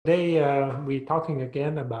Today we're talking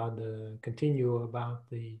again about continue about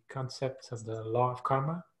the concepts of the law of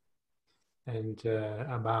karma and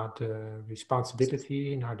about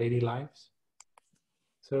responsibility in our daily lives.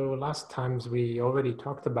 So last times we already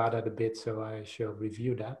talked about it a bit, so I shall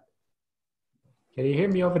review that. Can you hear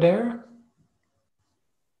me over there?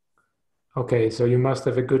 Okay, so you must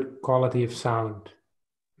have a good quality of sound.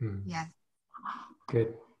 Yes.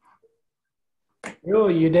 Good. Gil, are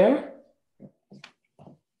you there?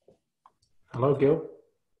 Hello, Gil.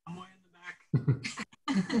 I'm way in the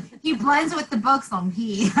back. He blends with the books on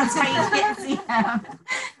P. That's why you can't see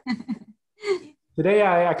him. Today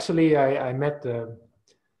I met,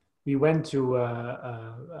 we went to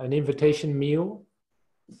an invitation meal,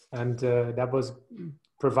 and that was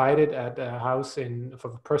provided at a house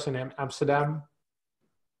for a person in Amsterdam.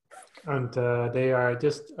 And they are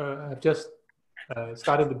have just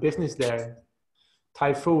started the business there.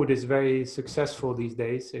 Thai food is very successful these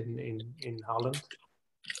days in Holland.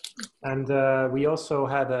 And we also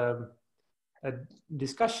had a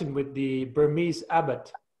discussion with the Burmese abbot.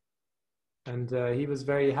 And he was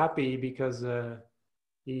very happy because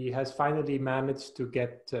he has finally managed to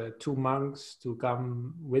get 2 monks to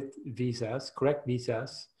come with visas, correct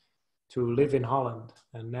visas, to live in Holland.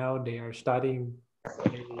 And now they are starting,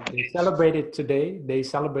 they celebrated today, they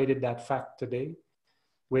celebrated that fact today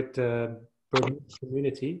with the Burmese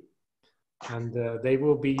community. And they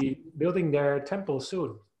will be building their temple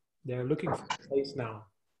soon. They're looking for a place now.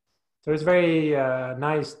 So it's very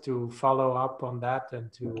nice to follow up on that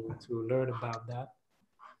and to learn about that.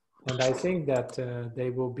 And I think that they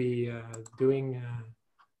will be doing,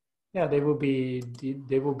 they will be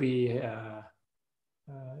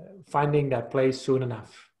finding that place soon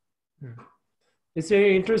enough. It's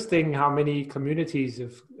very interesting how many communities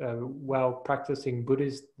of well-practicing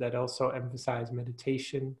Buddhists that also emphasize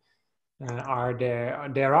meditation are there.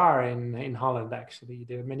 There are in Holland, actually.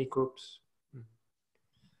 There are many groups.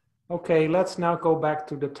 Okay, let's now go back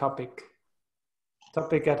to the topic.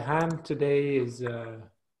 Topic at hand today is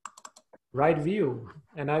right view.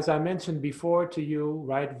 And as I mentioned before to you,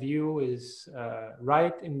 right view is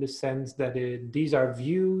right in the sense that these are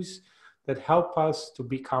views that help us to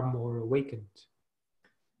become more awakened.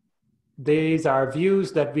 These are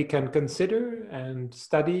views that we can consider and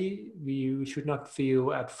study. We should not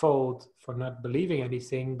feel at fault for not believing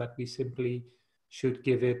anything, but we simply should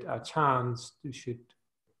give it a chance. We should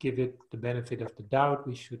give it the benefit of the doubt.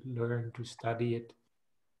 We should learn to study it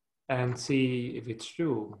and see if it's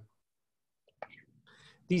true.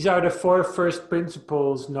 These are the 4 first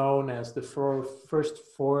principles known as the first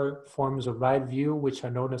 4 forms of right view, which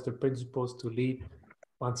are known as the principles to lead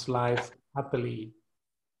one's life happily.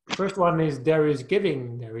 First one is there is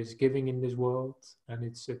giving. There is giving in this world, and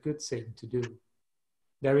it's a good thing to do.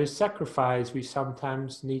 There is sacrifice. We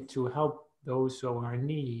sometimes need to help those who are in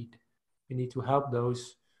need. We need to help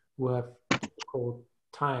those who have difficult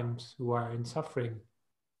times, who are in suffering.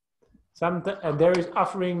 And there is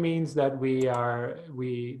offering means that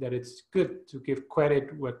that it's good to give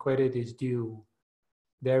credit where credit is due.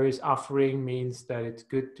 There is offering means that it's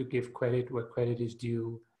good to give credit where credit is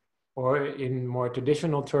due, or in more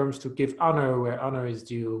traditional terms, to give honor where honor is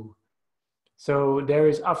due. So there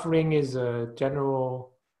is offering is a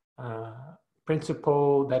general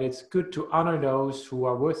principle that it's good to honor those who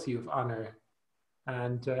are worthy of honor.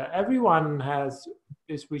 And everyone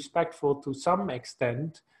is respectful to some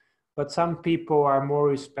extent, but some people are more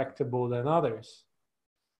respectable than others.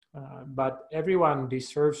 But everyone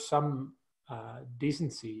deserves some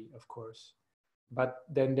decency, of course. But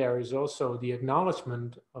then there is also the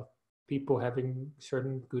acknowledgement of people having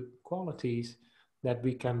certain good qualities that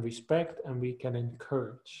we can respect and we can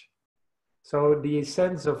encourage. So the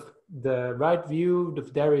sense of the right view,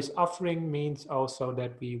 if there is offering, means also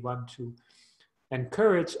that we want to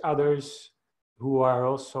encourage others who are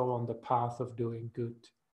also on the path of doing good,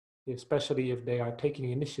 especially if they are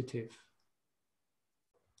taking initiative.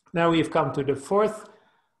 Now we've come to the 4th.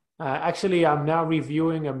 Actually, I'm now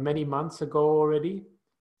reviewing many months ago already.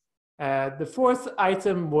 The 4th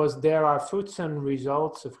item was there are fruits and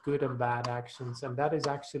results of good and bad actions, and that is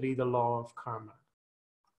actually the law of karma.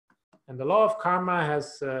 And the law of karma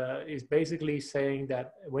is basically saying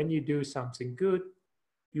that when you do something good,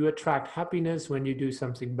 you attract happiness. When you do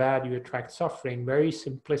something bad, you attract suffering. Very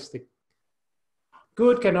simplistic.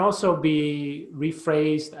 Good can also be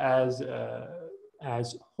rephrased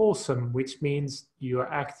as wholesome, which means you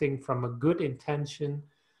are acting from a good intention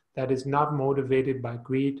that is not motivated by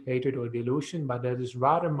greed, hatred, or delusion, but that is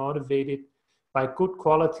rather motivated by good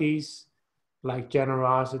qualities like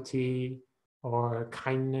generosity or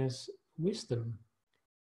kindness, wisdom.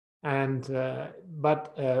 And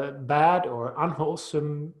but bad or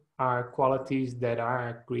unwholesome are qualities that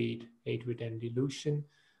are greed, hatred, and delusion,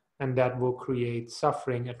 and that will create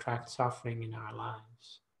suffering, attract suffering in our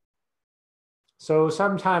lives. So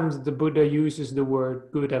sometimes the Buddha uses the word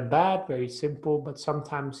good and bad, very simple, but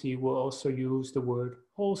sometimes he will also use the word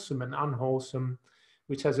wholesome and unwholesome,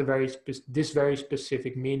 which has a very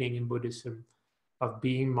specific meaning in Buddhism, of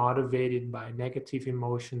being motivated by negative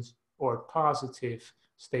emotions or positive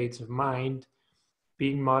states of mind,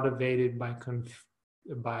 being motivated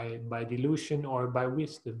by delusion or by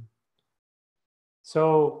wisdom.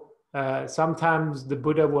 So sometimes the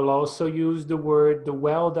Buddha will also use the word the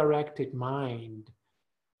well-directed mind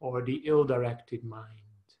or the ill-directed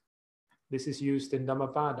mind. This is used in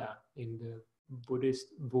Dhammapada, in the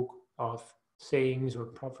Buddhist book of sayings or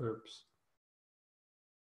proverbs.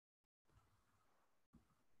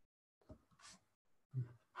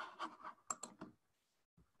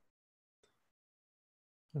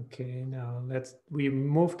 Okay, now we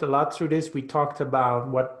moved a lot through this. We talked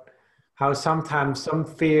about how sometimes some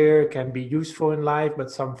fear can be useful in life, but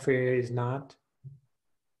some fear is not.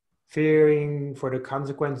 Fearing for the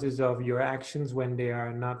consequences of your actions when they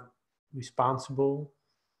are not responsible,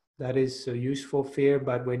 that is a useful fear.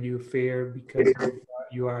 But when you fear because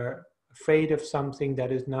you are afraid of something that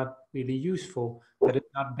is not really useful, that is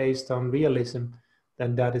not based on realism,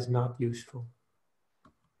 then that is not useful.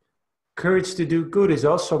 Courage to do good is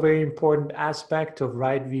also a very important aspect of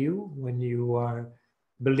right view. When you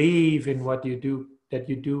believe in what you do, that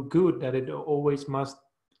you do good, that it always must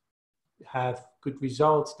have good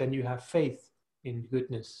results, then you have faith in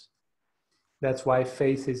goodness. That's why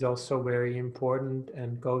faith is also very important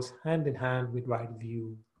and goes hand in hand with right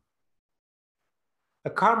view.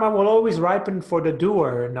 A karma will always ripen for the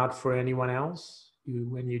doer, not for anyone else.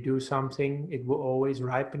 When you do something, it will always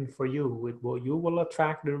ripen for you. You will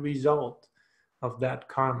attract the result of that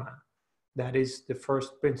karma. That is the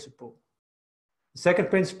first principle. The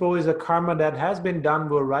second principle is a karma that has been done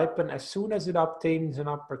will ripen as soon as it obtains an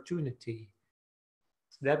opportunity.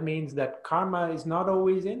 So that means that karma is not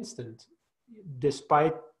always instant,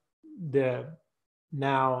 despite the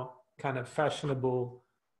now kind of fashionable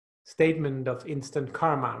statement of instant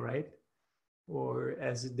karma, right? Or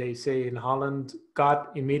as they say in Holland, God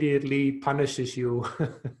immediately punishes you.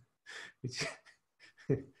 Which,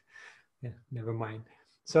 yeah, never mind.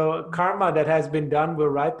 So karma that has been done will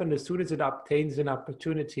ripen as soon as it obtains an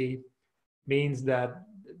opportunity, means that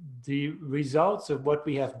the results of what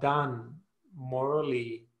we have done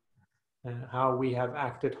morally, how we have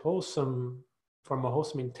acted wholesome from a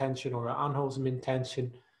wholesome intention or an unwholesome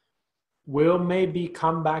intention, will maybe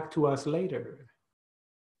come back to us later.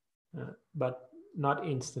 But not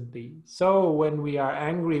instantly. So when we are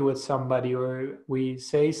angry with somebody or we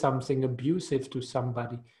say something abusive to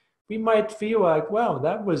somebody, we might feel like, well,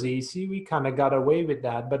 that was easy. We kind of got away with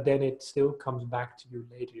that, but then it still comes back to you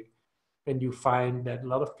later. And you find that a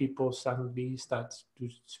lot of people suddenly start to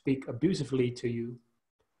speak abusively to you.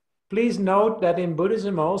 Please note that in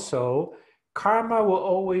Buddhism also, karma will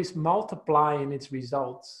always multiply in its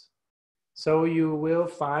results. So you will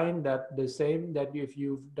find that that if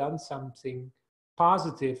you've done something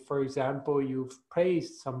positive, for example, you've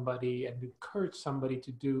praised somebody and encouraged somebody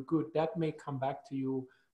to do good, that may come back to you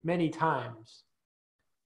many times.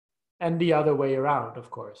 And the other way around, of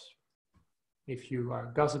course. If you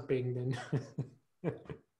are gossiping, then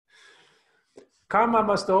karma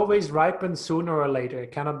must always ripen sooner or later.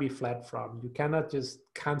 It cannot be fled from. You cannot just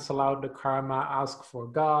cancel out the karma, ask for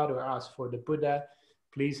God or ask for the Buddha.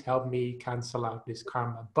 Please help me cancel out this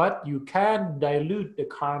karma. But you can dilute the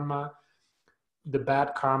karma, the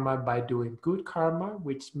bad karma, by doing good karma,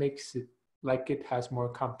 which makes it like it has more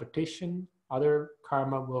competition. Other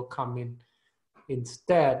karma will come in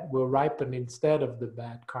instead, will ripen instead of the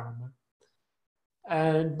bad karma.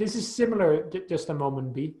 And this is similar, just a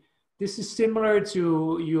moment, B. This is similar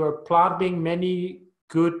to you are planting many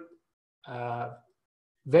good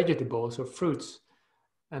vegetables or fruits,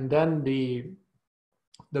 and then the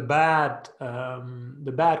bad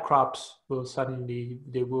crops will suddenly,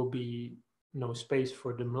 there will be no space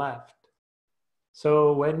for them left.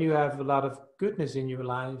 So when you have a lot of goodness in your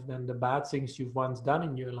life, then the bad things you've once done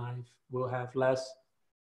in your life will have less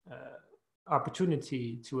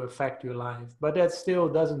opportunity to affect your life. But that still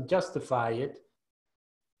doesn't justify it.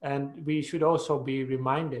 And we should also be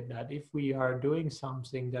reminded that if we are doing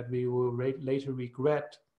something that we will later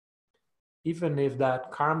regret, even if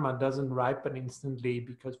that karma doesn't ripen instantly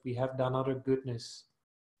because we have done other goodness,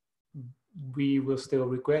 we will still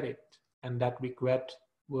regret it. And that regret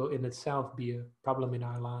will in itself be a problem in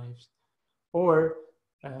our lives. Or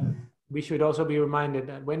we should also be reminded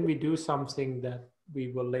that when we do something that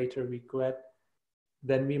we will later regret,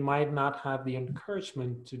 then we might not have the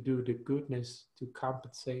encouragement to do the goodness to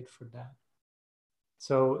compensate for that.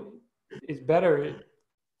 So it's better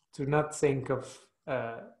to not think of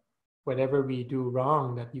whatever we do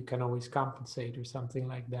wrong that you can always compensate or something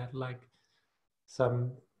like that. Like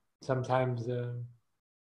sometimes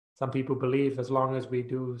some people believe as long as we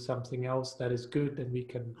do something else that is good, then we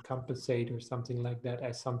can compensate or something like that,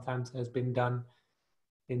 as sometimes has been done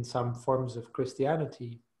in some forms of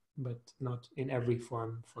Christianity, but not in every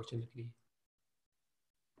form, fortunately.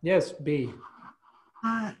 Yes, B.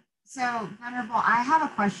 So, Venerable, I have a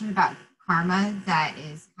question about karma that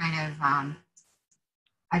is kind of,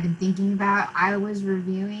 I've been thinking about. I was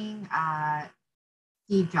reviewing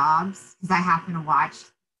Steve Jobs because I happen to watch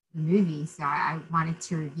the movie, so I wanted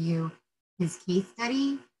to review his case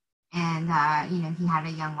study. And, you know, he had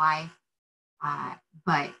a young life,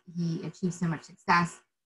 but he achieved so much success.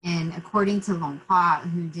 And according to Long Pa,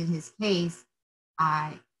 who did his case,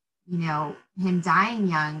 you know, him dying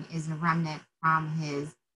young is a remnant from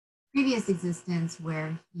his previous existence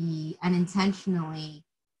where he unintentionally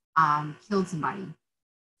killed somebody.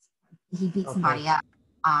 He beat somebody up.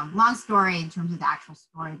 Long story in terms of the actual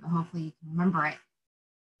story, but hopefully you can remember it.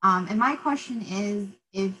 And my question is,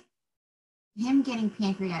 if him getting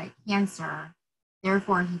pancreatic cancer,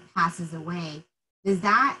 therefore he passes away, does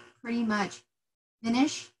that pretty much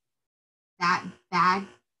finish that bad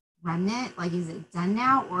remnant? Like, is it done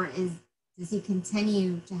now, or does he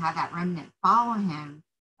continue to have that remnant follow him?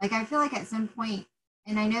 Like, I feel like at some point,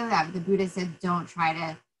 and I know that the Buddha said don't try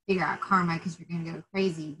to figure out karma because you're going to go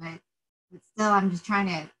crazy, but still, I'm just trying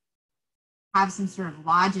to have some sort of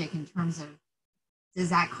logic in terms of, does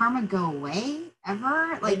that karma go away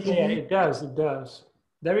ever? Like, yeah, it does. It does.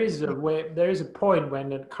 There is a way. There is a point when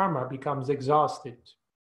the karma becomes exhausted.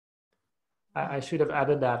 I should have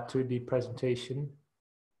added that to the presentation.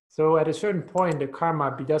 So at a certain point, the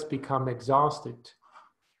karma does become exhausted,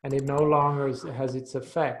 and it no longer has its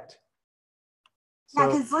effect. So, yeah,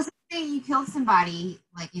 because let's say you killed somebody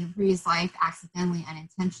like in a previous life, accidentally,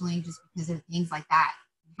 unintentionally, just because of things like that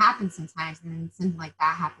happen sometimes, and then something like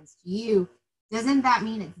that happens to you. Doesn't that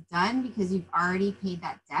mean it's done because you've already paid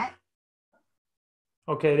that debt?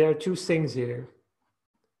 Okay, there are two things here.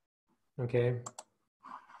 Okay.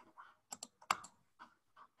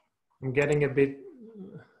 I'm getting a bit,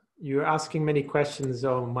 you're asking many questions,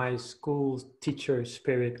 so my school teacher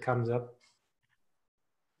spirit comes up.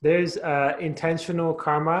 There's intentional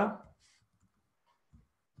karma.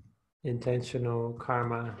 Intentional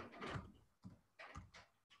karma.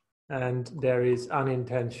 And there is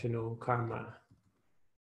unintentional karma.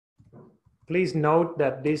 Please note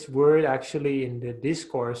that this word actually in the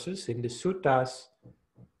discourses, in the suttas,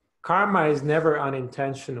 karma is never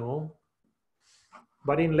unintentional.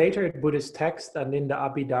 But in later Buddhist texts and in the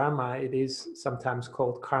Abhidharma, it is sometimes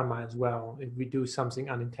called karma as well, if we do something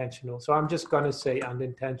unintentional. So I'm just going to say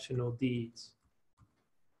unintentional deeds.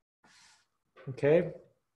 Okay?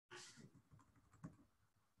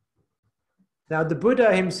 Now, the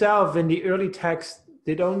Buddha himself in the early text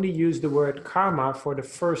did only use the word karma for the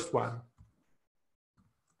first one.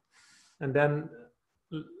 And then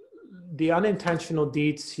the unintentional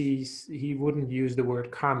deeds, he wouldn't use the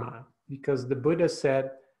word karma, because the Buddha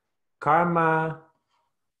said karma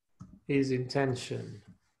is intention.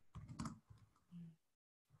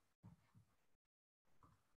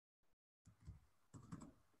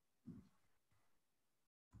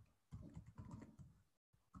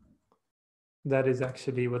 That is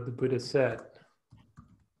actually what the Buddha said.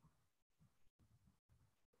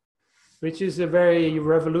 Which is a very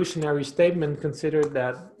revolutionary statement, considered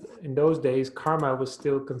that in those days karma was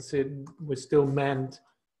still meant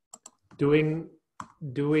doing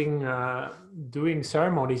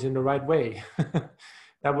ceremonies in the right way.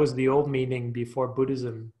 That was the old meaning before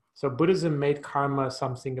Buddhism. So Buddhism made karma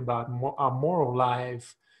something about a moral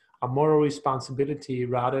life, a moral responsibility,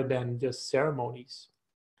 rather than just ceremonies.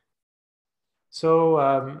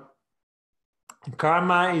 So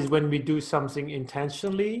karma is when we do something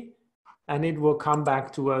intentionally, and it will come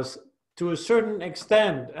back to us to a certain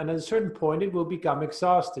extent, and at a certain point it will become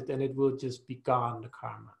exhausted and it will just be gone, the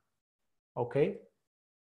karma. Okay?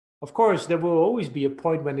 Of course, there will always be a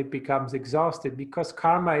point when it becomes exhausted, because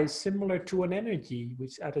karma is similar to an energy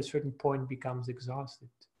which at a certain point becomes exhausted.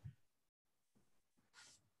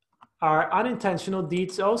 Our unintentional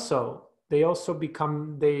deeds also, they also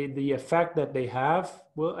become, the effect that they have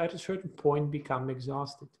will at a certain point become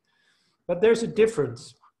exhausted. But there's a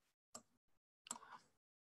difference.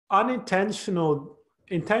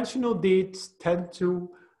 Intentional deeds tend to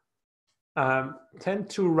tend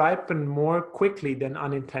to ripen more quickly than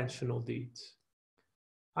unintentional deeds.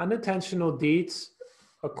 Unintentional deeds,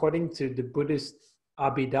 according to the Buddhist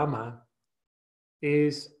Abhidhamma,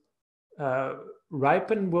 is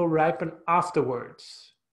will ripen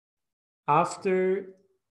afterwards, after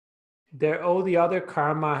all the other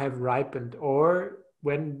karma have ripened, or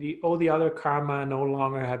when all the other karma no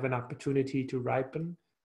longer have an opportunity to ripen.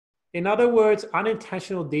 In other words,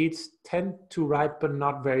 unintentional deeds tend to ripen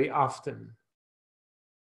not very often.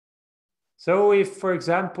 So if, for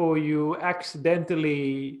example, you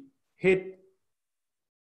accidentally hit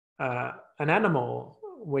an animal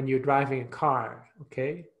when you're driving a car,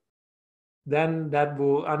 okay, then that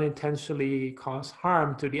will unintentionally cause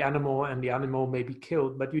harm to the animal and the animal may be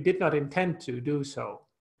killed, but you did not intend to do so.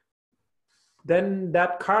 Then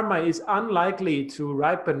that karma is unlikely to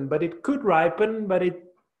ripen, but it could ripen, but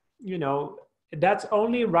that's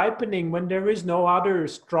only ripening when there is no other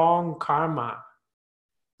strong karma.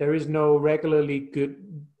 There's no regular good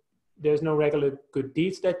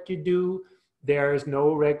deeds that you do. There's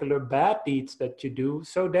no regular bad deeds that you do.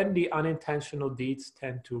 So then the unintentional deeds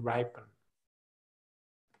tend to ripen.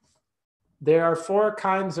 There are 4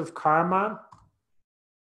 kinds of karma.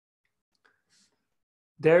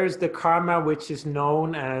 There's the karma which is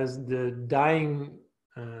known as the dying,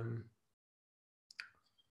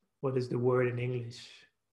 what is the word in English?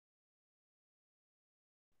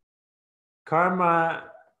 Karma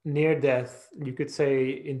near death, you could say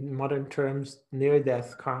in modern terms, near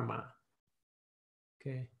death karma.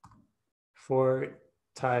 Okay, 4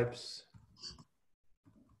 types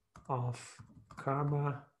of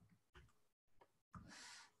karma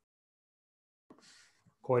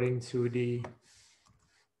according to the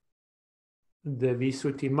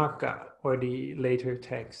Visuddhimagga, or the later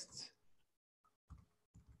texts.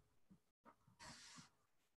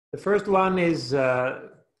 The first one is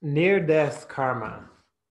near-death karma.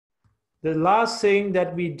 The last thing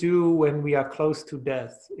that we do when we are close to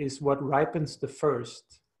death is what ripens the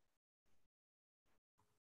first.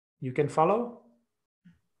 You can follow?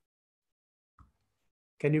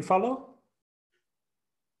 Can you follow?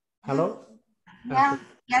 Hello? Yeah, Okay.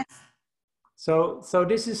 yes. So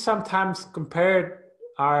this is sometimes compared,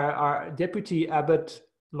 our deputy abbot,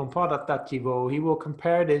 Lompo Dattachivo, he will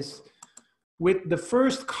compare this with the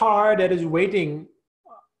first car that is waiting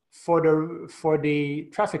for the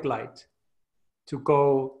traffic light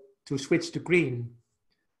to switch to green.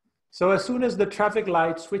 So as soon as the traffic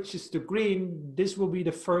light switches to green, this will be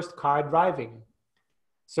the first car driving.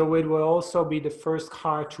 So it will also be the first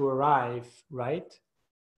car to arrive, right?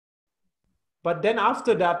 But then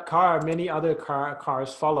after that car, many other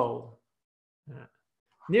cars follow.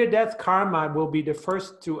 Near-death karma will be the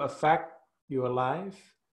first to affect your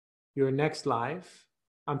life, your next life.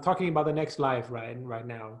 I'm talking about the next life right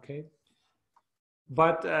now, okay?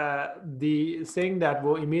 But the thing that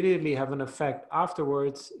will immediately have an effect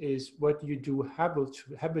afterwards is what you do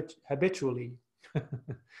habitually.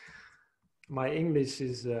 My English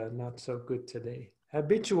is not so good today.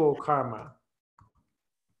 Habitual karma.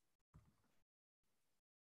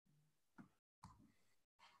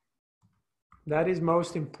 That is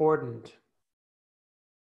most important.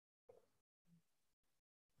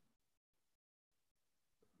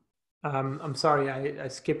 I'm sorry, I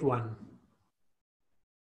skipped one.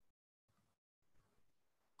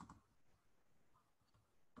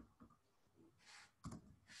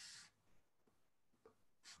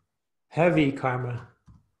 Heavy karma.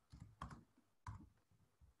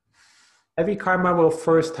 Heavy karma will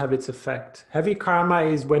first have its effect. Heavy karma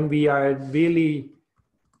is when we are really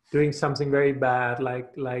doing something very bad,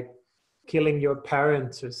 like killing your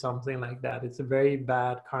parents or something like that. It's a very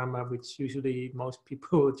bad karma, which usually most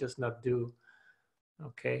people will just not do.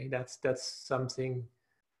 Okay, that's something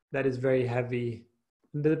that is very heavy.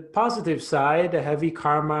 The positive side, a heavy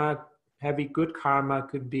good karma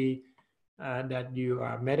could be that you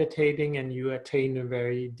are meditating and you attain a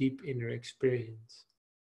very deep inner experience.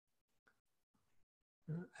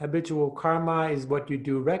 Habitual karma is what you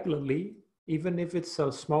do regularly. Even if it's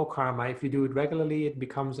a small karma, if you do it regularly, it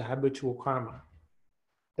becomes a habitual karma.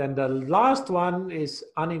 Then the last one is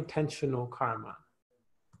unintentional karma.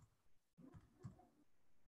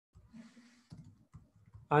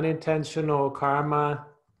 Unintentional karma,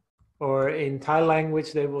 or in Thai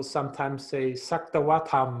language, they will sometimes say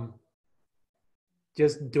saktavatam,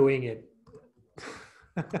 just doing it.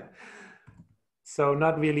 So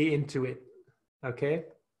not really into it, okay?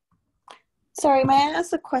 Sorry, may I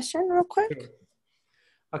ask a question real quick? Sure.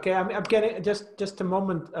 Okay, I'm getting, just a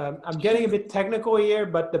moment. I'm getting a bit technical here,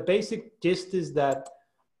 but the basic gist is that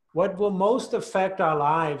what will most affect our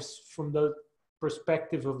lives from the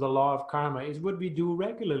perspective of the law of karma is what we do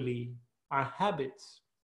regularly, our habits.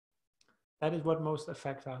 That is what most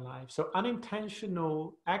affects our lives. So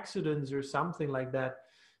unintentional accidents or something like that,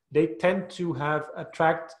 they tend to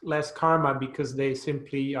attract less karma because they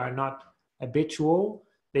simply are not habitual.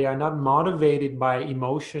 They are not motivated by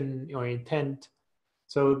emotion or intent.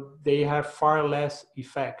 So they have far less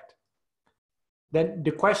effect. Then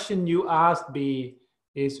the question you asked me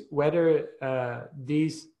is whether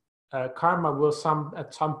these karma will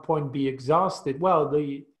at some point be exhausted. Well,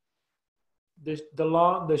 the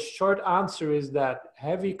short answer is that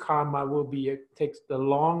heavy karma takes the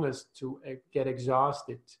longest to get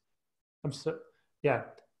exhausted.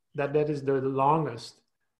 That is the longest.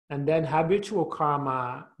 And then habitual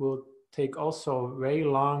karma will take also very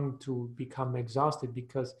long to become exhausted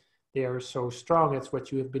because they are so strong. It's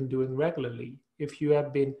what you have been doing regularly. If you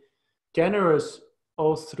have been generous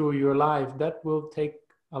all through your life, that will take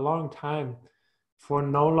a long time for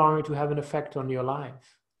no longer to have an effect on your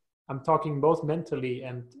life. I'm talking both mentally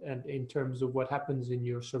and in terms of what happens in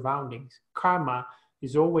your surroundings. Karma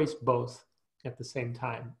is always both at the same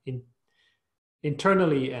time,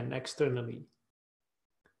 internally and externally.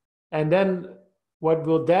 And then what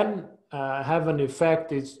will then have an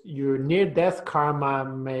effect is your near-death karma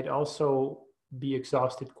may also be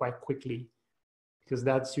exhausted quite quickly, because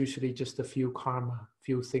that's usually just a few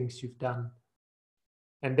things you've done.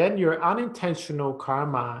 And then your unintentional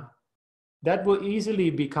karma, that will easily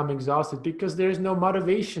become exhausted because there's no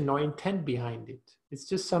motivation or intent behind it. It's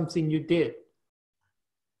just something you did.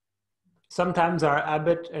 Sometimes our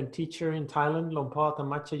abbot and teacher in Thailand, Wat Phra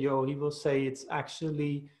Dhammakaya Georgia, he will say it's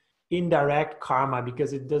actually indirect karma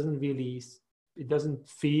because it doesn't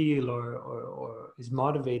feel or is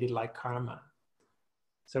motivated like karma.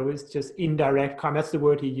 So it's just indirect karma. That's the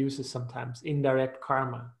word he uses sometimes, indirect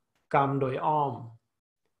karma, kam doi om.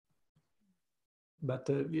 But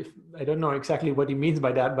I don't know exactly what he means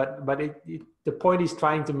by that, but the point he's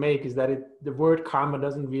trying to make is that the word karma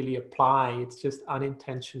doesn't really apply. It's just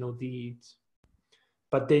unintentional deeds.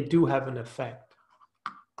 But they do have an effect.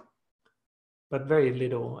 But very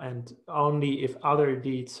little, and only if other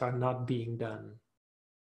deeds are not being done.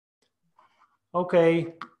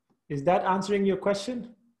 Okay, is that answering your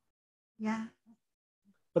question? Yeah.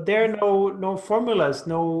 But there are no formulas,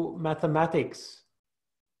 no mathematics.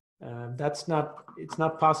 It's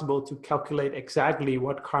not possible to calculate exactly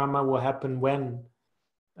what karma will happen when,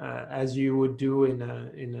 as you would do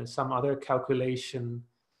in some other calculation,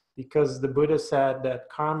 because the Buddha said that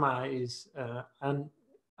karma is an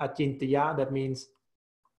achintaya. That means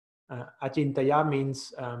achintaya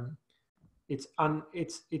means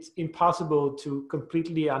it's impossible to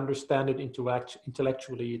completely understand it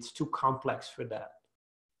intellectually. It's too complex for that.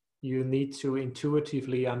 You need to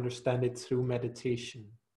intuitively understand it through meditation.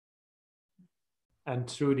 And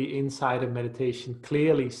through the insight of meditation,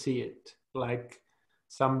 clearly see it. Like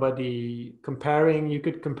somebody you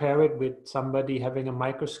could compare it with somebody having a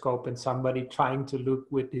microscope and somebody trying to look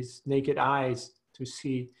with his naked eyes to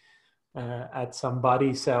see at some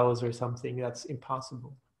body cells or something. That's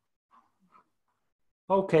impossible.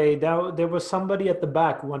 Okay, now there was somebody at the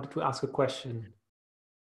back who wanted to ask a question.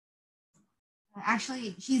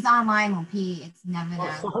 Actually, she's online, P. It's never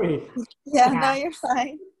Oh, sorry. Yeah, no, you're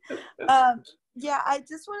fine. Yeah, I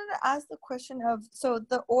just wanted to ask the question of, so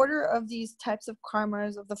the order of these types of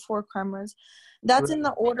karmas, of the 4 karmas, that's in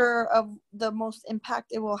the order of the most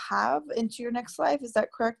impact it will have into your next life. Is that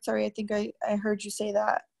correct? Sorry, I think I heard you say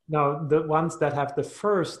that. No, the ones that have the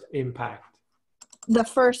first impact. The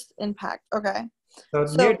first impact, okay. So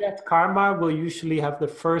near-death karma will usually have the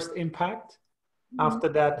first impact. Mm-hmm. After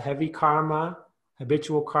that, heavy karma,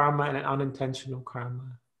 habitual karma, and an unintentional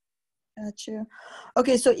karma. Got you.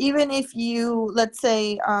 Okay, so even if you, let's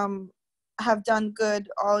say, have done good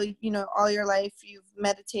all your life, you've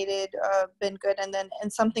meditated, been good, and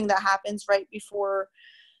something that happens right before,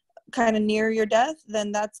 kind of near your death,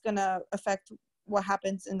 then that's gonna affect what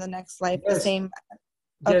happens in the next life. Yes. The same.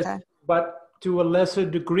 Yes, Okay. but to a lesser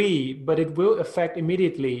degree, but it will affect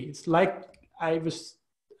immediately. It's like I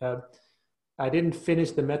didn't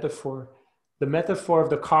finish the metaphor. The metaphor of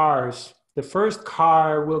the cars. The first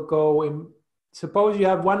car will go in. Suppose you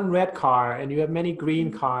have one red car and you have many green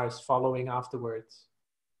cars following afterwards.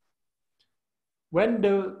 When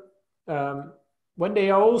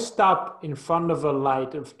they all stop in front of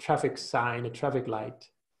a traffic light,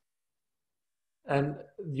 and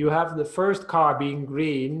you have the first car being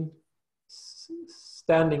green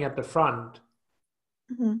standing at the front.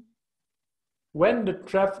 Mm-hmm. When the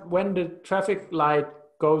traffic light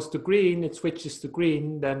goes to green, it switches to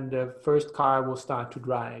green, then the first car will start to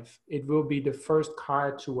drive. It will be the first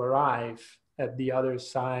car to arrive at the other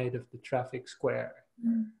side of the traffic square.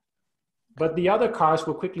 But the other cars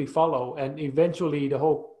will quickly follow, and eventually the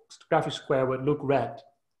whole traffic square would look red,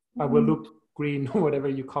 or will look green, or whatever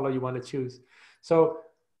color you want to choose. So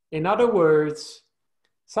in other words,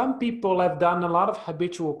 some people have done a lot of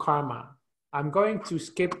habitual karma. I'm going to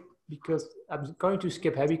skip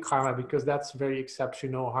heavy karma because that's very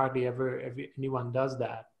exceptional. Hardly ever anyone does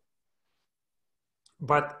that.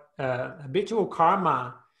 But habitual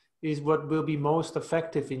karma is what will be most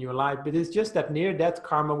effective in your life. But it's just that near-death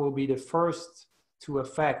karma will be the first to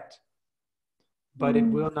affect, but it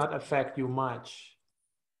will not affect you much.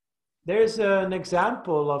 There's an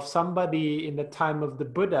example of somebody in the time of the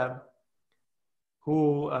Buddha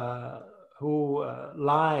who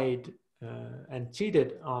lied and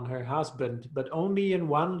cheated on her husband, but only in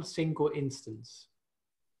one single instance.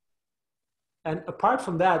 And apart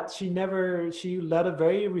from that, she led a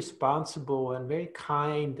very responsible and very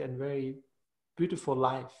kind and very beautiful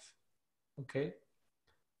life. Okay.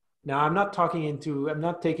 Now I'm not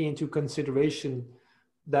taking into consideration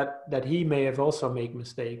that he may have also made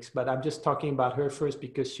mistakes, but I'm just talking about her first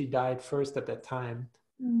because she died first at that time.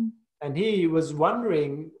 And he was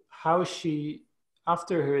wondering how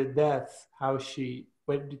after her death,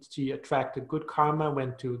 when did she attract a good karma,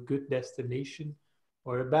 went to a good destination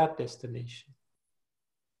or a bad destination.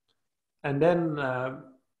 And then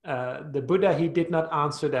the Buddha, he did not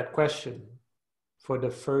answer that question for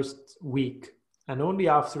the first week. And only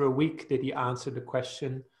after a week did he answer the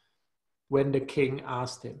question when the king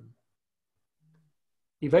asked him.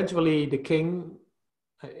 Eventually the king,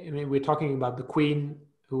 we're talking about the queen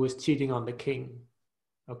who was cheating on the king,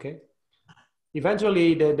 okay?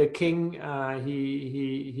 Eventually the king,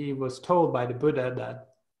 he was told by the Buddha that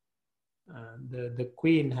the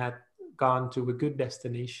queen had gone to a good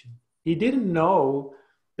destination. He didn't know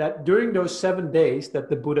that during those 7 days that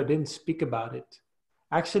the Buddha didn't speak about it.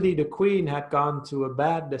 Actually, the queen had gone to a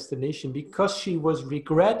bad destination because she was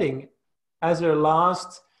regretting, as her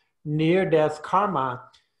last near-death karma,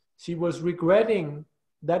 she was regretting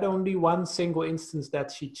that only one single instance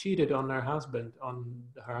that she cheated on her husband,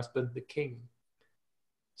 the king.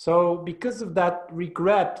 So because of that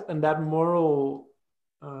regret and that moral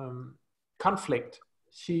conflict,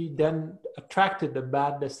 she then attracted a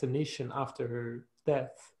bad destination after her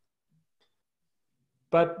death.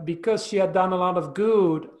 But because she had done a lot of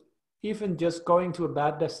good, even just going to a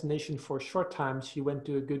bad destination for a short time, she went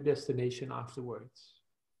to a good destination afterwards.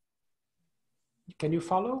 Can you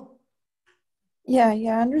follow? Yeah,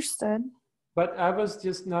 understood. But I was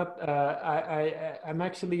just not, I'm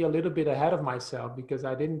actually a little bit ahead of myself because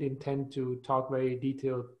I didn't intend to talk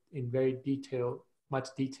much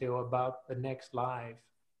detail about the next life.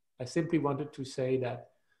 I simply wanted to say that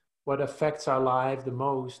what affects our life the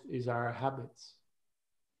most is our habits.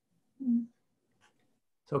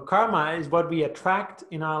 So karma is what we attract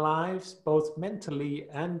in our lives, both mentally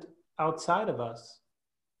and outside of us.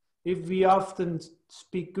 If we often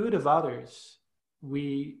speak good of others,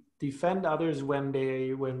 we defend others when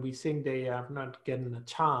we think they are not getting a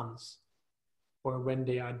chance or when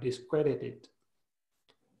they are discredited.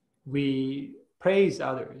 We praise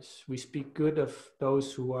others. We speak good of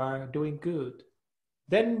those who are doing good.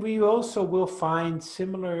 Then we also will find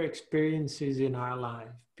similar experiences in our life.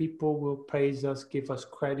 People will praise us, give us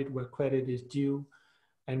credit where credit is due,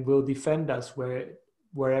 and will defend us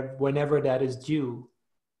whenever that is due.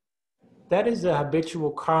 That is a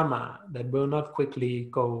habitual karma that will not quickly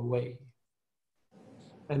go away.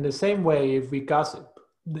 And the same way, if we gossip,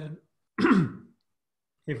 then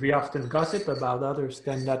if we often gossip about others,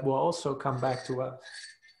 then that will also come back to us.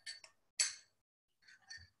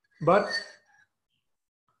 But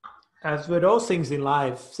as with all things in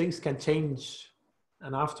life, things can change.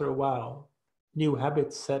 And after a while, new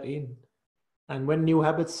habits set in. And when new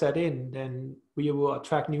habits set in, then we will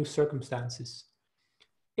attract new circumstances.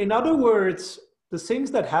 In other words, the things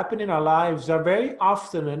that happen in our lives are very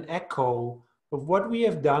often an echo of what we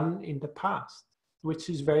have done in the past, which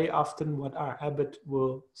is very often what our habit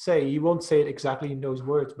will say. He won't say it exactly in those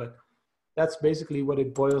words, but that's basically what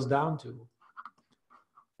it boils down to.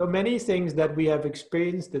 So many things that we have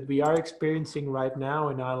experienced, that we are experiencing right now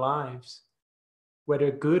in our lives, whether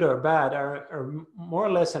good or bad, are more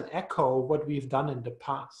or less an echo of what we've done in the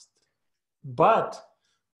past. But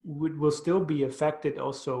it will still be affected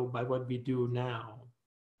also by what we do now.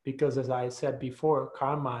 Because as I said before,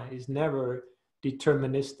 karma is never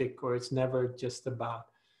deterministic, or it's never just about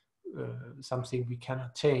something we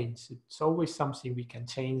cannot change. It's always something we can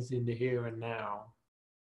change in the here and now.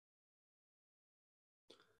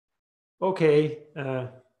 Okay,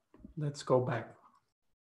 let's go back.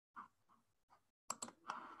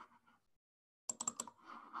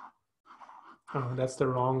 Oh, that's the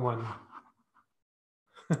wrong one.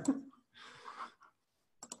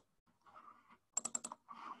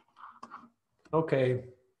 Okay.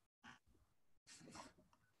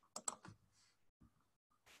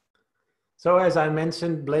 So as I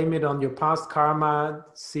mentioned, blame it on your past karma.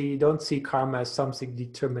 Don't see karma as something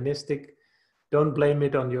deterministic. Don't blame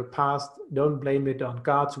it on your past. Don't blame it on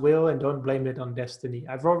God's will, and don't blame it on destiny.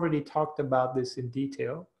 I've already talked about this in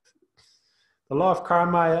detail. The law of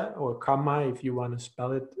karma, or karma, if you want to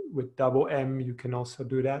spell it with double M, you can also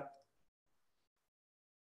do that.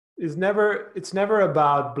 It's never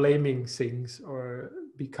about blaming things or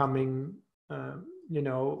becoming,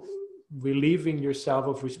 relieving yourself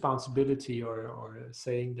of responsibility or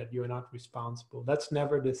saying that you're not responsible. That's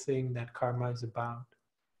never the thing that karma is about.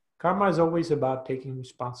 Karma is always about taking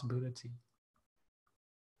responsibility.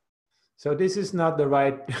 So this is not the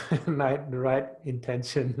right, the right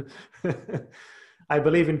intention. I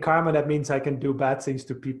believe in karma. That means I can do bad things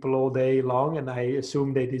to people all day long, and I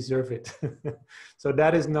assume they deserve it. So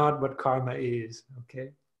that is not what karma is.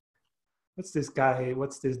 Okay. What's this guy?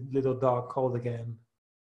 What's this little dog called again?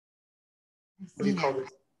 What do you call this?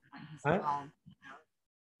 Huh?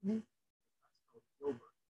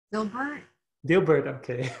 Dilbert. Dilbert.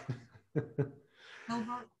 Okay.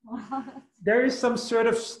 There is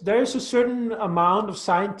a certain amount of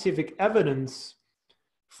scientific evidence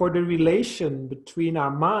for the relation between our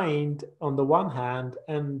mind on the one hand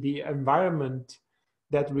and the environment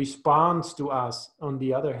that responds to us on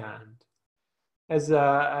the other hand. As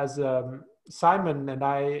Simon and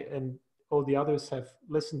I and all the others have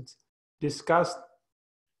discussed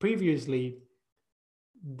previously,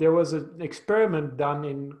 there was an experiment done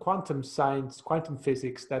in quantum science, quantum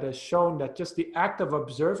physics, that has shown that just the act of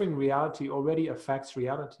observing reality already affects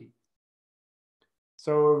reality.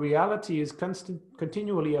 So reality is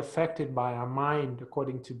continually affected by our mind,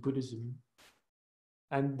 according to Buddhism.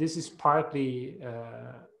 And this is partly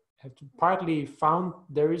found,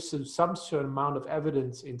 there is some certain amount of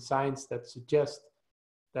evidence in science that suggests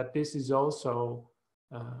that this is also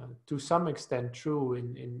to some extent true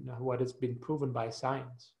in what has been proven by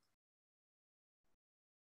science.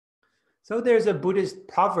 So there's a Buddhist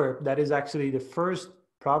proverb that is actually the first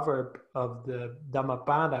proverb of the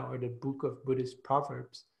Dhammapada, or the book of Buddhist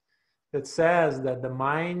proverbs, that says that the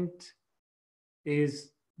mind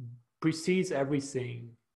precedes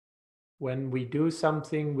everything. When we do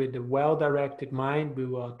something with a well-directed mind, we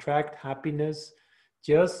will attract happiness,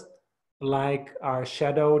 just like our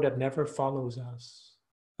shadow that never follows us,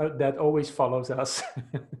 that always follows us,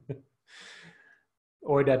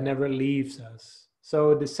 or that never leaves us.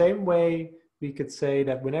 So the same way, we could say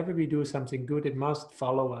that whenever we do something good, it must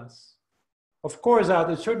follow us. Of course, at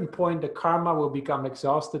a certain point, the karma will become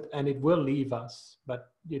exhausted and it will leave us.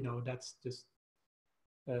 But, that's just,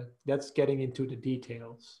 that's getting into the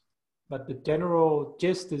details. But the general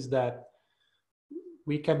gist is that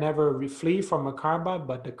we can never flee from a karma,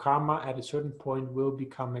 but the karma at a certain point will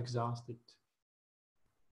become exhausted.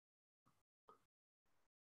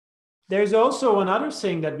 There's also another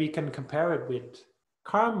thing that we can compare it with.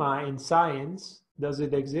 Karma in science, does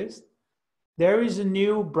it exist? There is a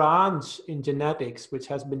new branch in genetics, which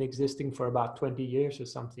has been existing for about 20 years or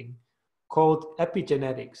something, called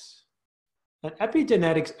epigenetics. And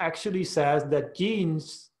epigenetics actually says that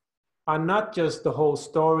genes are not just the whole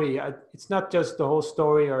story. It's not just the whole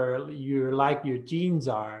story, or you're like your genes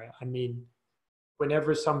are. I mean,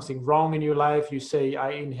 whenever something wrong in your life, you say,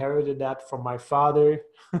 I inherited that from my father.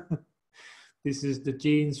 This is the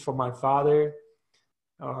genes from my father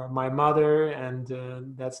or my mother, and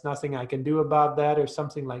that's nothing I can do about that, or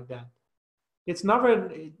something like that. It's never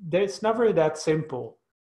that simple.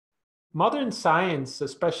 Modern science,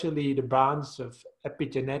 especially the branch of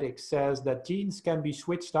epigenetics, says that genes can be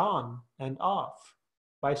switched on and off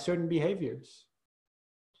by certain behaviors.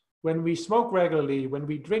 When we smoke regularly, when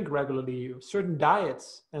we drink regularly, certain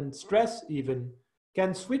diets and stress even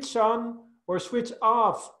can switch on or switch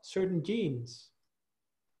off certain genes.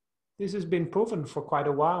 This has been proven for quite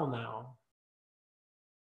a while now.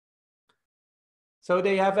 So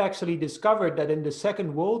they have actually discovered that in the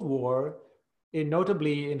Second World War,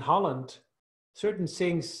 notably in Holland, certain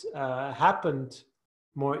things happened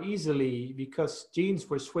more easily because genes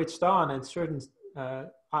were switched on, and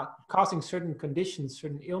causing certain conditions,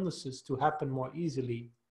 certain illnesses to happen more easily.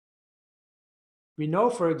 We know,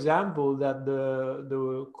 for example, that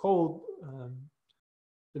the cold,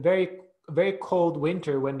 the very cold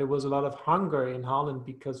winter, when there was a lot of hunger in Holland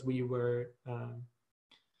because we were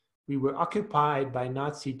occupied by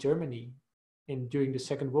Nazi Germany during the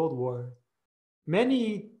Second World War.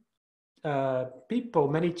 Many people,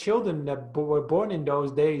 many children that were born in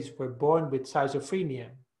those days were born with schizophrenia.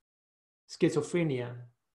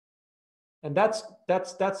 And that's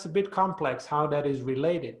a bit complex how that is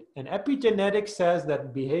related. And epigenetics says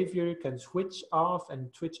that behavior can switch off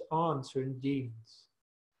and switch on certain genes.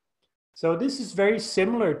 So this is very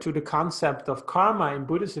similar to the concept of karma in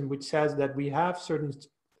Buddhism, which says that we have certain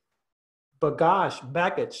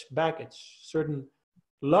baggage, certain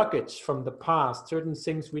luggage from the past, certain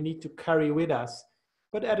things we need to carry with us.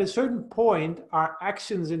 But at a certain point, our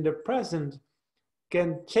actions in the present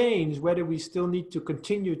can change whether we still need to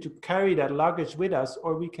continue to carry that luggage with us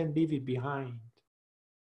or we can leave it behind.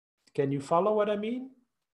 Can you follow what I mean?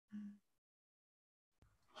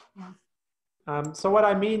 Yes. So what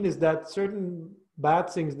I mean is that certain bad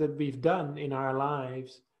things that we've done in our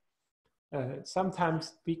lives,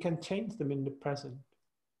 sometimes we can change them in the present.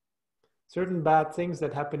 Certain bad things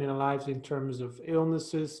that happen in our lives in terms of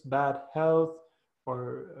illnesses, bad health,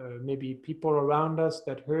 or maybe people around us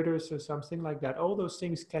that hurt us or something like that. All those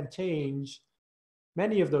things can change.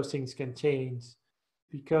 Many of those things can change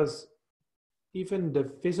because even the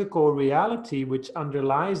physical reality which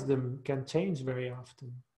underlies them can change very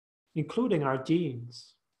often, including our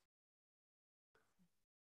genes.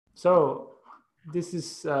 So this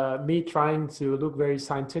is me trying to look very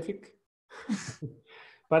scientific.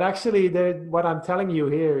 But actually, what I'm telling you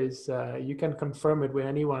here is you can confirm it with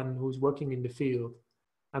anyone who's working in the field.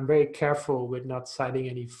 I'm very careful with not citing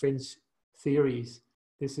any fringe theories.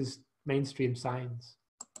 This is mainstream science.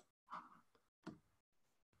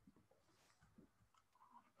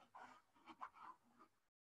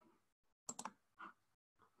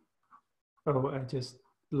 Oh, I just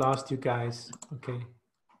lost you guys. Okay.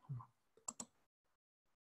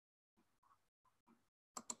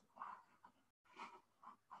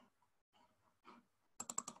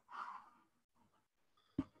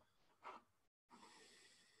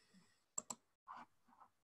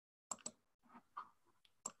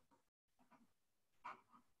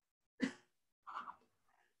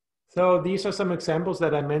 So these are some examples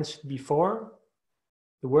that I mentioned before.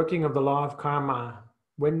 The working of the law of karma.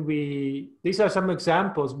 These are some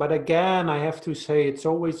examples, but again, I have to say it's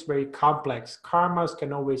always very complex. Karmas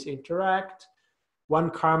can always interact.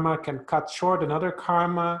 One karma can cut short another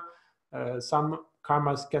karma. Some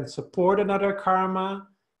karmas can support another karma.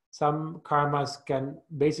 Some karmas can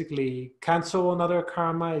basically cancel another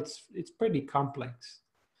karma. It's pretty complex.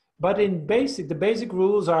 But the basic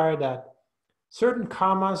rules are that certain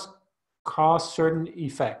karmas cause certain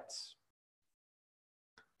effects.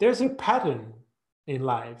 There's a pattern in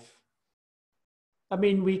life. I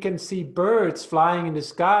mean, we can see birds flying in the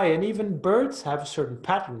sky, and even birds have certain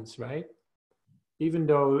patterns, right? Even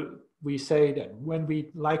though we say that when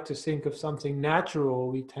we like to think of something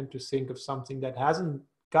natural, we tend to think of something that hasn't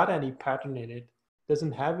got any pattern in it,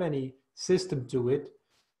 doesn't have any system to it,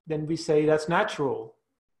 then we say that's natural.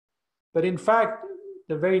 But in fact,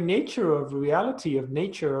 the very nature of reality, of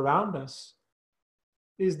nature around us,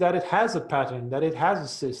 is that it has a pattern, that it has a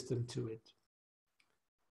system to it.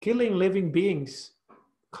 Killing living beings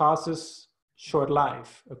causes short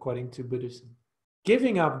life, according to Buddhism.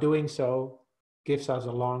 Giving up doing so gives us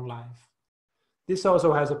a long life. This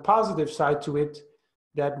also has a positive side to it,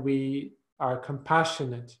 that we are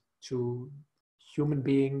compassionate to human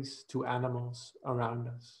beings, to animals around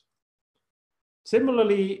us.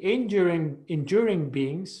 Similarly, enduring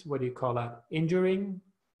beings, what do you call that? Injuring,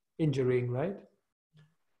 right?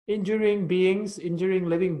 Injuring beings, injuring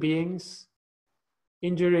living beings,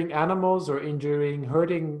 injuring animals or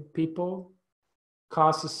hurting people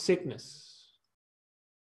causes sickness.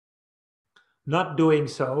 Not doing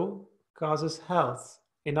so causes health.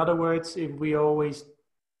 In other words, if we always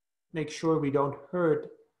make sure we don't hurt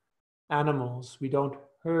animals, we don't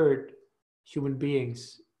hurt human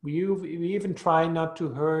beings, we even try not to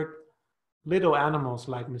hurt little animals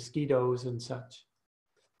like mosquitoes and such.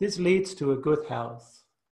 This leads to a good health.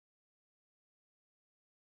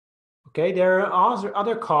 Okay, there are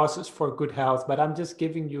other causes for good health, but I'm just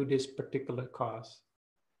giving you this particular cause.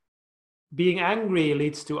 Being angry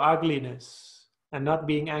leads to ugliness, and not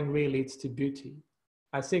being angry leads to beauty.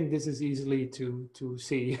 I think this is easily to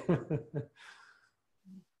see.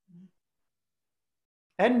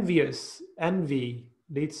 Envy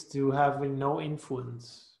leads to having no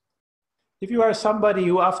influence. If you are somebody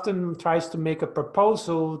who often tries to make a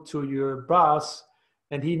proposal to your boss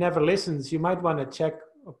and he never listens, you might want to check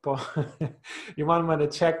you might want to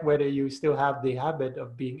check whether you still have the habit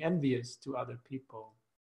of being envious to other people.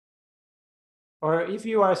 Or if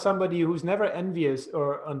you are somebody who's never envious,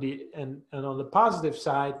 or on the positive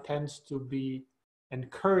side tends to be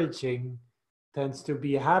encouraging tends to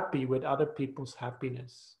be happy with other people's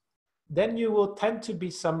happiness, then you will tend to be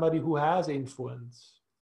somebody who has influence.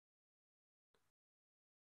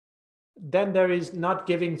 Then there is not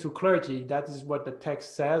giving to clergy. That is what the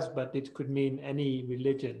text says, but it could mean any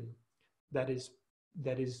religion that is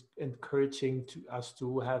encouraging to us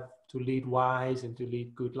to lead wise and to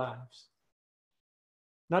lead good lives.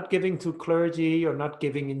 Not giving to clergy or not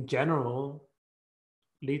giving in general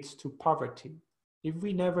leads to poverty. If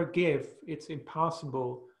we never give, it's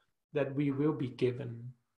impossible that we will be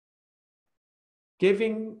given.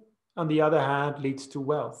 Giving, on the other hand, leads to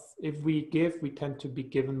wealth. If we give, we tend to be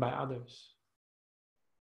given by others.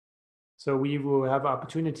 So we will have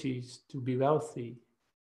opportunities to be wealthy.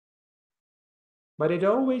 But it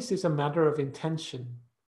always is a matter of intention.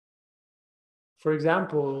 For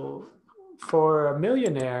example, for a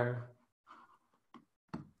millionaire,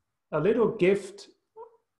 a gift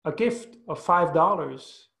of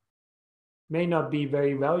 $5 may not be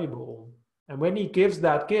very valuable. And when he gives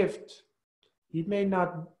that gift, he may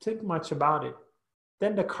not think much about it.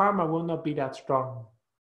 Then the karma will not be that strong.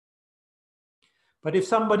 But if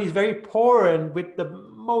somebody is very poor and with the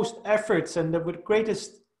most efforts and with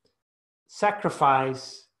greatest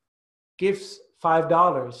sacrifice gives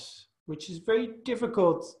 $5, which is very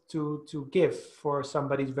difficult to give for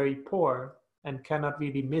somebody who's very poor and cannot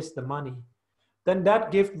really miss the money, then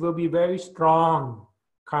that gift will be very strong,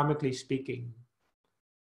 karmically speaking.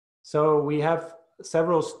 So we have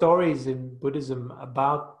several stories in Buddhism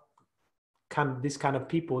about this kind of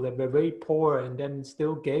people that were very poor and then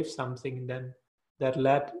still gave something, and then that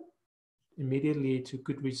led immediately to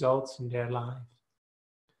good results in their life.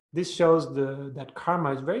 This shows that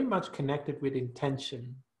karma is very much connected with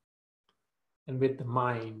intention and with the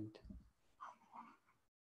mind.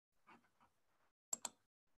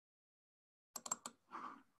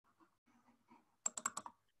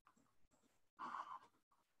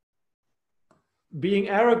 Being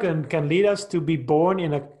arrogant can lead us to be born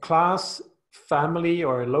in a class family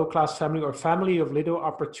or a low-class family or family of little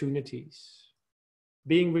opportunities.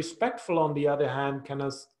 Being respectful, on the other hand, can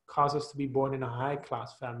cause us to be born in a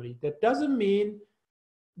high-class family. That doesn't mean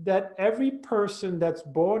that every person that's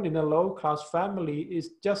born in a low-class family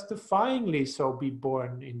is justifyingly so be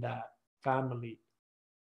born in that family.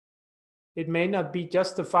 It may not be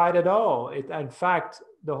justified at all. In fact,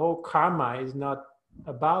 the whole karma is not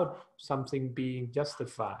about something being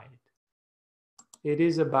justified. It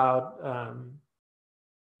is about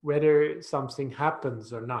whether something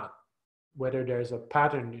happens or not, whether there's a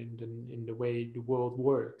pattern in the way the world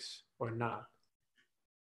works or not.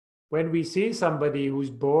 When we see somebody who's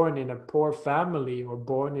born in a poor family or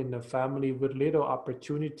born in a family with little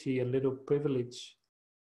opportunity and little privilege,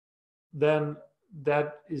 then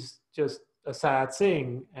that is just a sad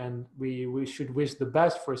thing, and we should wish the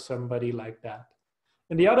best for somebody like that.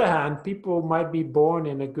 On the other hand, people might be born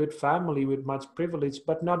in a good family with much privilege,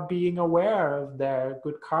 but not being aware of their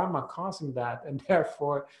good karma causing that, and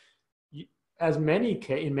therefore, in many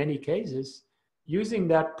cases, using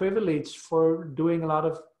that privilege for doing a lot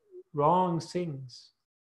of wrong things.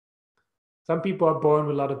 Some people are born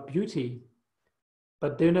with a lot of beauty,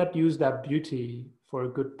 but do not use that beauty for a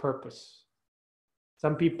good purpose.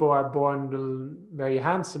 Some people are born very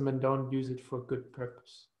handsome and don't use it for a good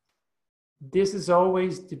purpose. This is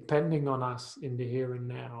always depending on us in the here and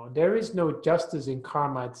now. There is no justice in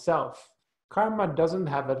karma itself. Karma doesn't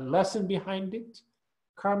have a lesson behind it.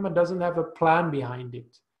 Karma doesn't have a plan behind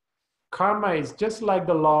it. Karma is just like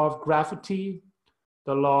the law of gravity,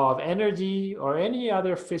 the law of energy, or any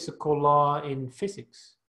other physical law in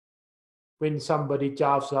physics. When somebody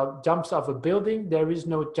jumps off a building, there is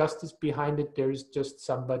no justice behind it. There is just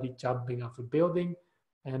somebody jumping off a building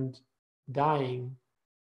and dying.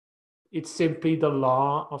 It's simply the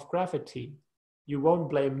law of gravity. You won't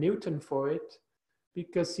blame Newton for it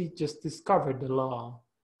because he just discovered the law.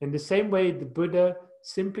 In the same way, the Buddha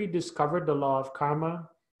simply discovered the law of karma.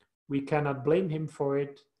 We cannot blame him for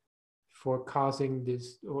it, for causing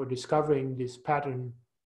this or discovering this pattern,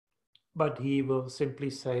 but he will simply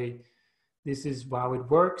say, this is how it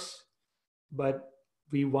works, but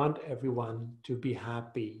we want everyone to be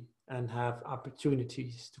happy and have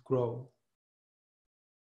opportunities to grow.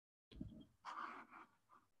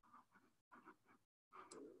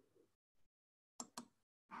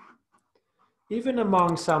 Even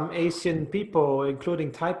among some Asian people, including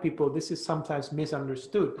Thai people, this is sometimes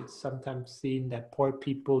misunderstood. It's sometimes seen that poor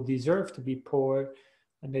people deserve to be poor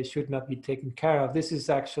and they should not be taken care of. This is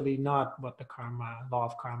actually not what the law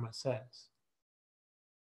of karma says.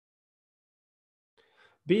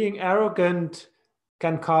 Being arrogant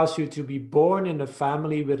can cause you to be born in a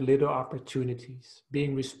family with little opportunities.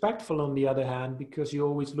 Being respectful, on the other hand, because you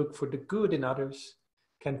always look for the good in others,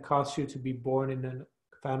 can cause you to be born in a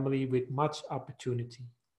family with much opportunity.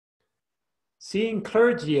 Seeing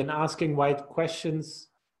clergy and asking wide questions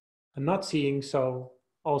and not seeing so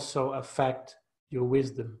also affect your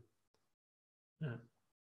wisdom.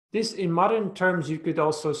 This, in modern terms, you could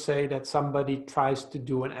also say that somebody tries to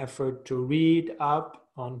do an effort to read up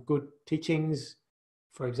on good teachings,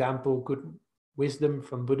 for example, good wisdom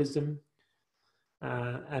from Buddhism,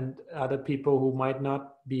 and other people who might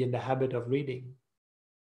not be in the habit of reading.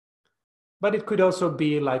 But it could also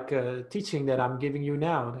be like a teaching that I'm giving you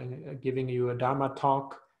now, giving you a Dharma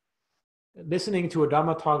talk. Listening to a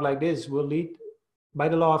Dharma talk like this will lead, by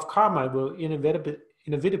the law of karma, it will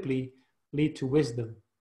inevitably lead to wisdom.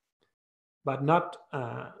 But not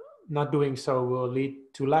doing so will lead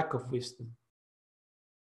to lack of wisdom.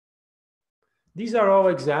 These are all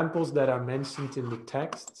examples that are mentioned in the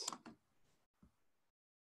texts.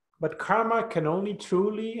 But karma can only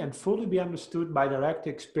truly and fully be understood by direct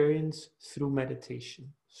experience through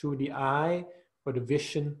meditation, through the eye or the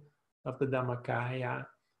vision of the Dhammakaya,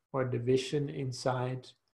 or the vision inside,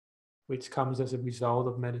 which comes as a result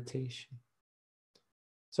of meditation.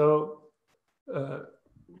 So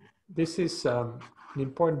this is an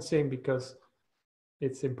important thing, because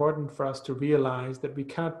it's important for us to realize that we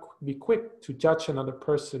can't be quick to judge another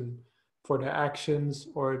person for their actions,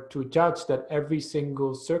 or to judge that every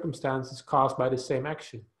single circumstance is caused by the same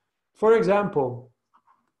action. For example,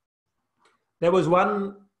 there was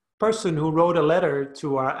one person who wrote a letter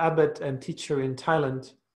to our abbot and teacher in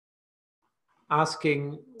Thailand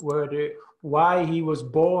asking why he was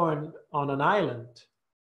born on an island,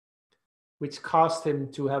 which caused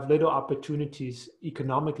him to have little opportunities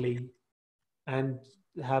economically and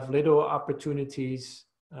have little opportunities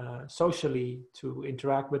socially to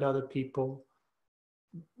interact with other people.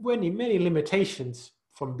 Many limitations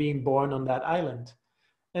from being born on that island.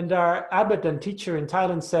 And our abbot and teacher in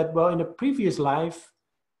Thailand said, well, in a previous life,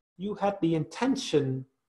 you had the intention,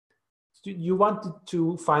 you wanted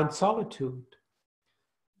to find solitude.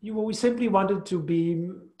 We simply wanted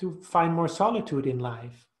to find more solitude in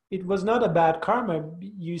life. It was not a bad karma.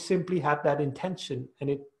 You simply had that intention,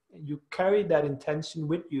 and you carried that intention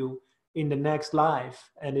with you in the next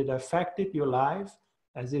life, and it affected your life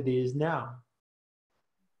as it is now.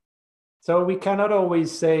 So we cannot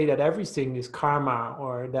always say that everything is karma,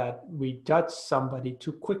 or that we judge somebody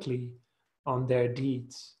too quickly on their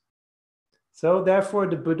deeds. So therefore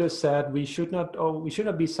the Buddha said we should not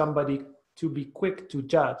be somebody to be quick to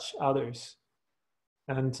judge others,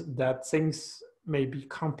 and that things may be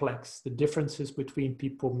complex. The differences between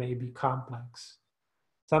people may be complex.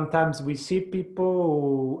 Sometimes we see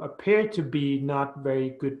people who appear to be not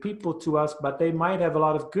very good people to us, but they might have a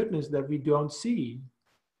lot of goodness that we don't see,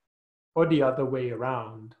 or the other way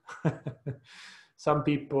around. Some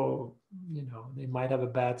people, they might have a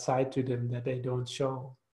bad side to them that they don't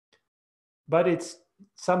show. But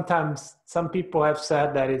sometimes some people have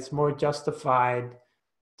said that it's more justified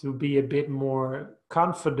to be a bit more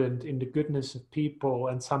confident in the goodness of people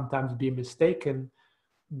and sometimes be mistaken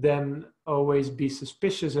than always be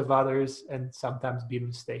suspicious of others and sometimes be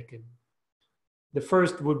mistaken. The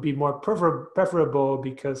first would be more preferable,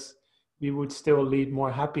 because we would still lead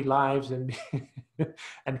more happy lives and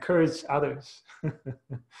encourage others.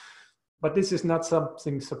 But this is not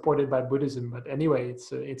something supported by Buddhism. But anyway,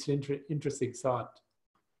 it's an interesting thought.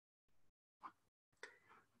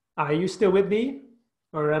 Are you still with me?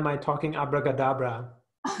 Or am I talking abracadabra?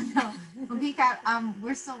 Oh, no. Well,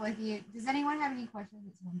 we're still with you. Does anyone have any questions?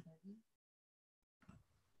 It's 1:30.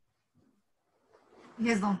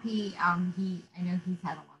 Because Lompi, I know he's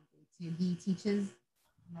had a long day too. He teaches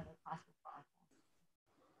another class for our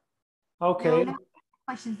class. Okay. No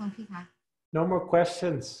questions, Lompi. No more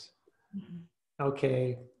questions.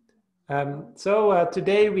 Okay. So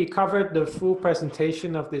today we covered the full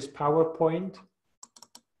presentation of this PowerPoint.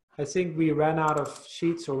 I think we ran out of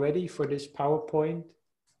sheets already for this PowerPoint.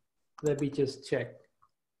 Let me just check.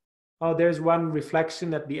 Oh, there's one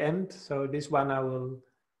reflection at the end. So this one I will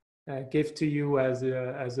give to you as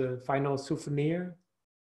a final souvenir.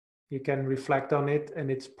 You can reflect on it, and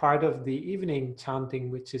it's part of the evening chanting,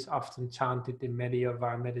 which is often chanted in many of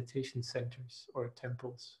our meditation centers or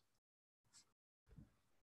temples.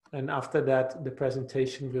 And after that, the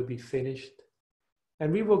presentation will be finished.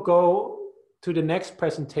 And we will go to the next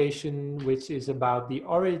presentation, which is about the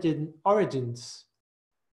origins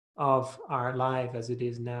of our life as it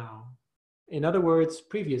is now. In other words,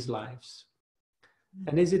 previous lives.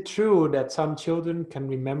 And is it true that some children can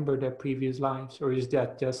remember their previous lives, or is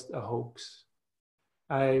that just a hoax?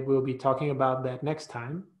 I will be talking about that next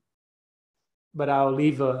time. But I'll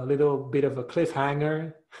leave a little bit of a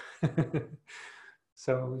cliffhanger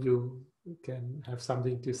so you can have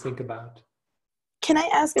something to think about. Can I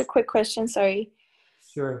ask a quick question? Sorry.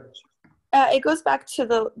 Sure. It goes back to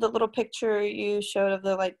the little picture you showed of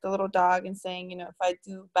the little dog and saying, if I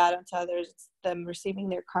do bad unto others, it's them receiving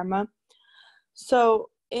their karma. So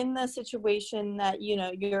in the situation that,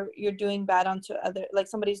 you're doing bad unto other, like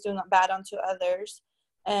somebody's doing bad unto others,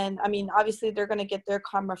 and I mean, obviously they're going to get their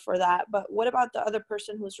karma for that, but what about the other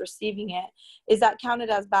person who's receiving it? Is that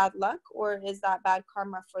counted as bad luck, or is that bad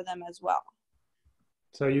karma for them as well?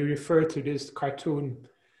 So you refer to this cartoon.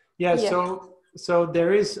 Yeah, Yeah. so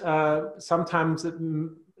there is sometimes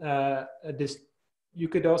you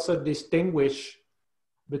could also distinguish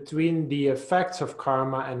between the effects of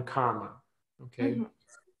karma and karma. Okay. Mm-hmm.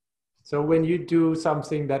 So when you do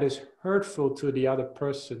something that is hurtful to the other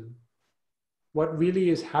person, what really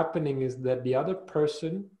is happening is that the other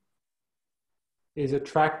person is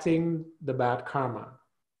attracting the bad karma.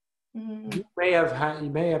 Mm-hmm. You may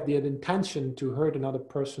have the intention to hurt another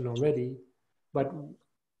person already, but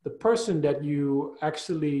the person that you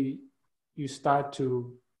start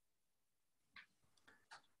to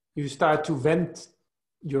vent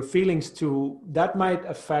your feelings to, that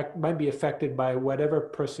might be affected by whatever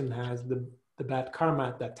person has the bad karma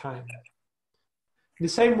at that time. In the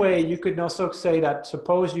same way, you could also say that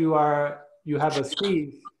suppose you have a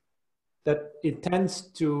thief that intends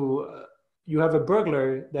to you have a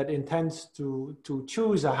burglar that intends to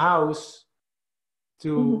choose a house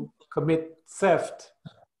to mm-hmm. commit theft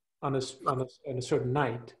on a certain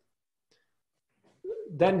night.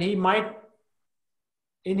 Then he might,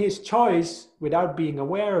 in his choice, without being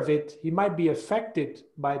aware of it, he might be affected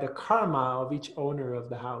by the karma of each owner of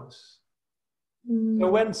the house. Mm. So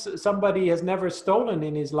when somebody has never stolen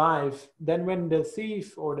in his life, then when the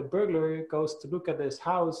thief or the burglar goes to look at his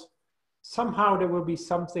house, somehow there will be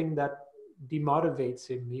something that demotivates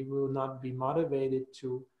him. He will not be motivated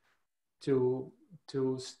to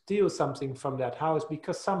steal something from that house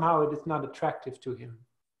because somehow it is not attractive to him.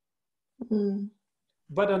 Mm.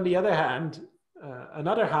 But on the other hand,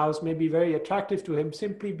 another house may be very attractive to him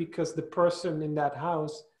simply because the person in that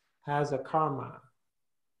house has a karma.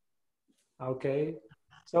 Okay,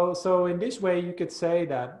 so in this way you could say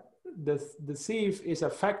that the thief is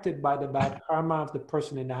affected by the bad karma of the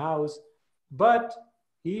person in the house, but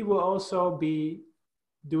he will also be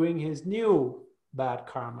doing his new bad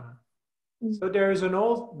karma. Mm. So there is an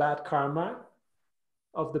old bad karma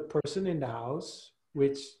of the person in the house,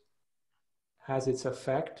 which has its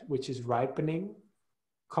effect, which is ripening,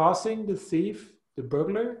 causing the thief, the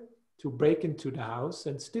burglar, to break into the house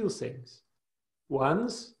and steal things.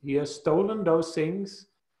 Once he has stolen those things,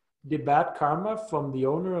 the bad karma from the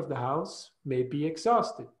owner of the house may be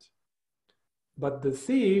exhausted. But the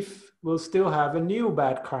thief will still have a new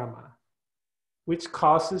bad karma, which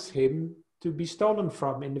causes him to be stolen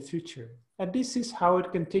from in the future. And this is how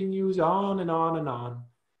it continues on and on and on.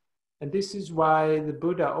 And this is why the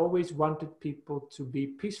Buddha always wanted people to be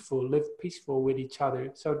peaceful, live peaceful with each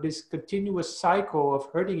other. So this continuous cycle of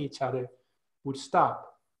hurting each other would stop.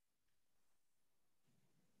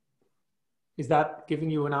 Is that giving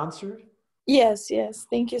you an answer? Yes.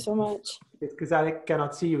 Thank you so much. Because I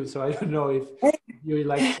cannot see you, so I don't know if you're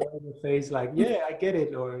like showing your face like, yeah, I get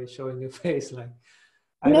it, or showing your face like,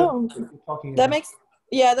 I don't know what you're talking about.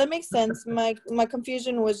 That makes sense. My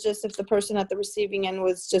confusion was just if the person at the receiving end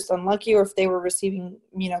was just unlucky or if they were receiving,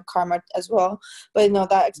 karma as well. But no,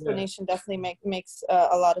 that explanation definitely makes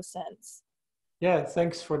a lot of sense. Yeah,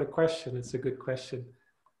 thanks for the question. It's a good question.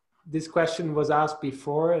 This question was asked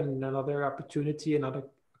before in another opportunity, another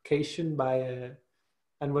occasion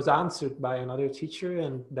and was answered by another teacher,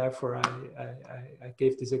 and therefore I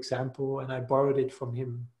gave this example and I borrowed it from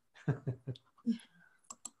him.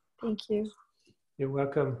 Thank you. You're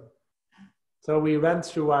welcome. So we ran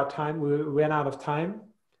through our time. We ran out of time.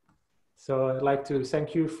 So I'd like to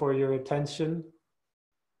thank you for your attention.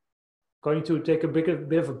 Going to take a bit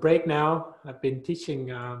of a break now. I've been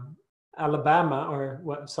teaching Alabama, or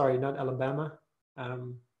what? Sorry, not Alabama.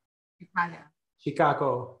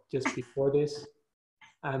 Chicago, just before this,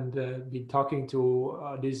 and been talking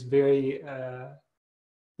to this very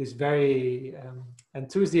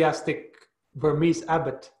enthusiastic Burmese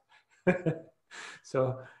abbot.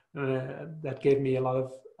 So that gave me a lot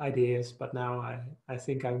of ideas, but now I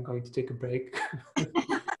think I'm going to take a break.